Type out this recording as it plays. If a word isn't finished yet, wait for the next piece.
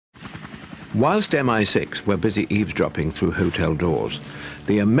Whilst MI6 were busy eavesdropping through hotel doors,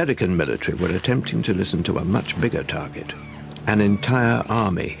 the American military were attempting to listen to a much bigger target, an entire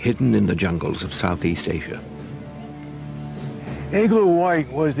army hidden in the jungles of Southeast Asia. Igloo White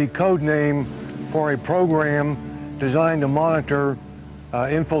was the code name for a program designed to monitor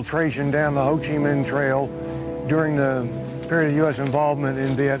infiltration down the Ho Chi Minh Trail during the period of U.S. involvement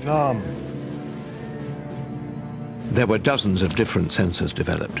in Vietnam. There were dozens of different sensors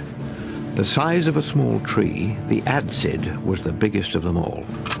developed. The size of a small tree, the ADSID was the biggest of them all.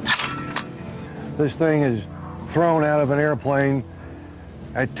 This thing is thrown out of an airplane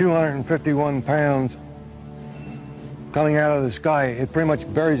at 251 pounds coming out of the sky. It pretty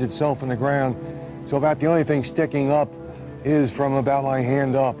much buries itself in the ground. So about the only thing sticking up is from about my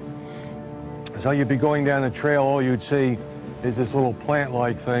hand up. So you'd be going down the trail, all you'd see is this little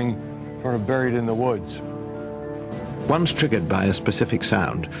plant-like thing sort of buried in the woods. Once triggered by a specific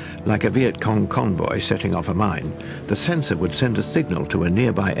sound, like a Viet Cong convoy setting off a mine, the sensor would send a signal to a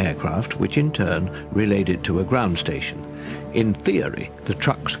nearby aircraft, which in turn relayed it to a ground station. In theory, the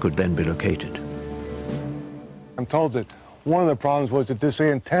trucks could then be located. I'm told that one of the problems was that this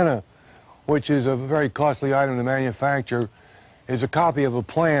antenna, which is a very costly item to manufacture, is a copy of a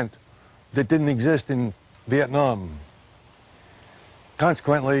plant that didn't exist in Vietnam.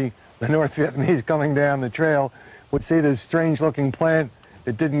 Consequently, the North Vietnamese coming down the trail would see this strange-looking plant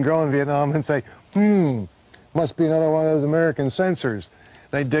that didn't grow in Vietnam and say, must be another one of those American sensors.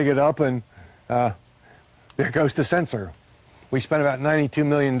 They dig it up and there goes the sensor. We spent about $92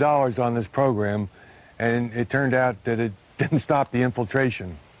 million on this program, and it turned out that it didn't stop the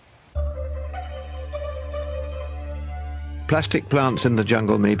infiltration. Plastic plants in the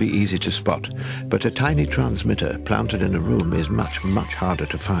jungle may be easy to spot, but a tiny transmitter planted in a room is much, much harder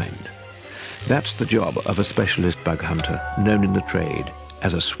to find. That's the job of a specialist bug hunter, known in the trade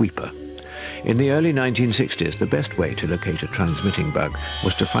as a sweeper. In the early 1960s, the best way to locate a transmitting bug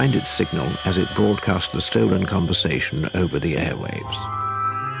was to find its signal as it broadcast the stolen conversation over the airwaves.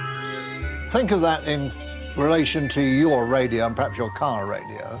 Think of that in relation to your radio and perhaps your car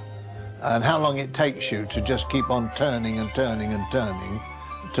radio, and how long it takes you to just keep on turning and turning and turning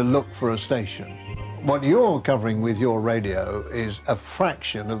to look for a station. What you're covering with your radio is a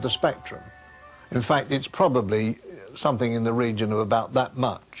fraction of the spectrum. In fact, it's probably something in the region of about that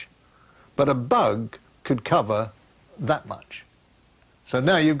much. But a bug could cover that much. So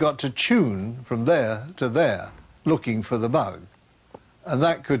now you've got to tune from there to there, looking for the bug. And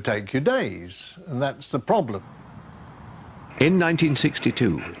that could take you days, and that's the problem. In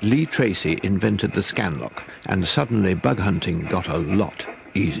 1962, Lee Tracy invented the scanlock, and suddenly bug hunting got a lot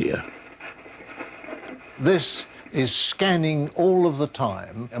easier. This is scanning all of the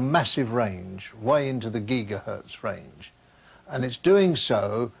time, a massive range, way into the gigahertz range. And it's doing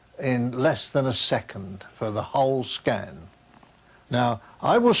so in less than a second for the whole scan. Now,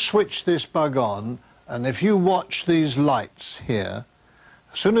 I will switch this bug on, and if you watch these lights here,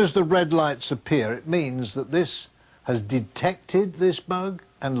 as soon as the red lights appear, it means that this has detected this bug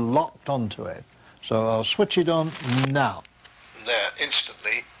and locked onto it. So I'll switch it on now. There,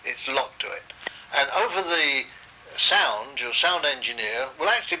 instantly, it's locked to it. And over the sound, your sound engineer will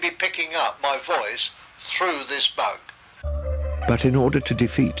actually be picking up my voice through this bug. But in order to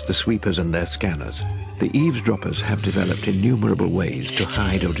defeat the sweepers and their scanners, the eavesdroppers have developed innumerable ways to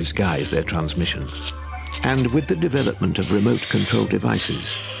hide or disguise their transmissions. And with the development of remote control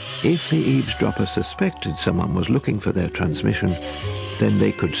devices, if the eavesdropper suspected someone was looking for their transmission, then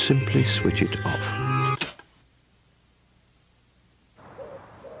they could simply switch it off.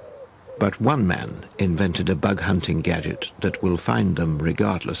 But one man invented a bug hunting gadget that will find them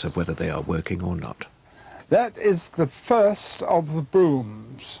regardless of whether they are working or not. That is the first of the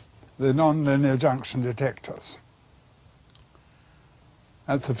brooms, the non-linear junction detectors.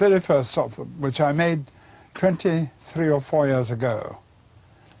 That's the very first of them, which I made 23 or 4 years ago.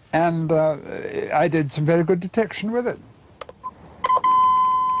 And I did some very good detection with it.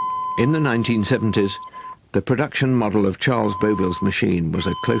 In the 1970s, the production model of Charles Boville's machine was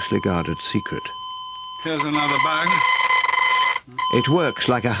a closely guarded secret. Here's another bug. It works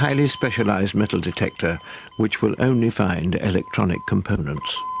like a highly specialized metal detector, which will only find electronic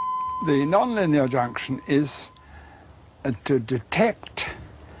components. The nonlinear junction is to detect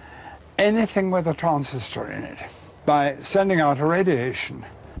anything with a transistor in it by sending out a radiation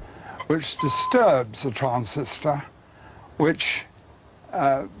which disturbs the transistor, which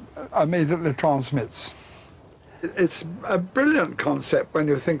immediately transmits. It's a brilliant concept when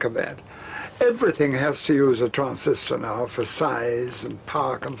you think of that. Everything has to use a transistor now for size and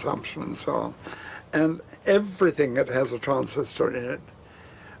power consumption and so on. And everything that has a transistor in it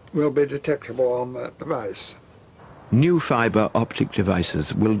will be detectable on that device. New fibre optic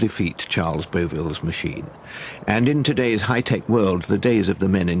devices will defeat Charles Beauville's machine. And in today's high-tech world, the days of the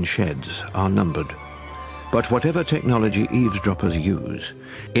men in sheds are numbered. But whatever technology eavesdroppers use,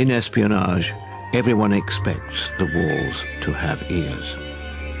 in espionage, everyone expects the walls to have ears.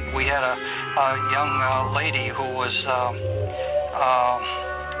 We had a young lady who was, I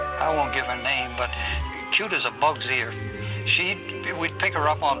won't give her name, but cute as a bug's ear. We'd pick her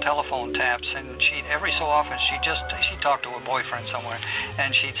up on telephone taps, and every so often she'd talk to her boyfriend somewhere,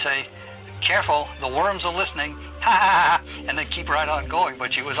 and she'd say, "Careful, the worms are listening," ha ha ha, and then keep right on going.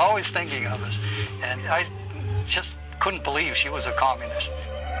 But she was always thinking of us, and I just couldn't believe she was a communist.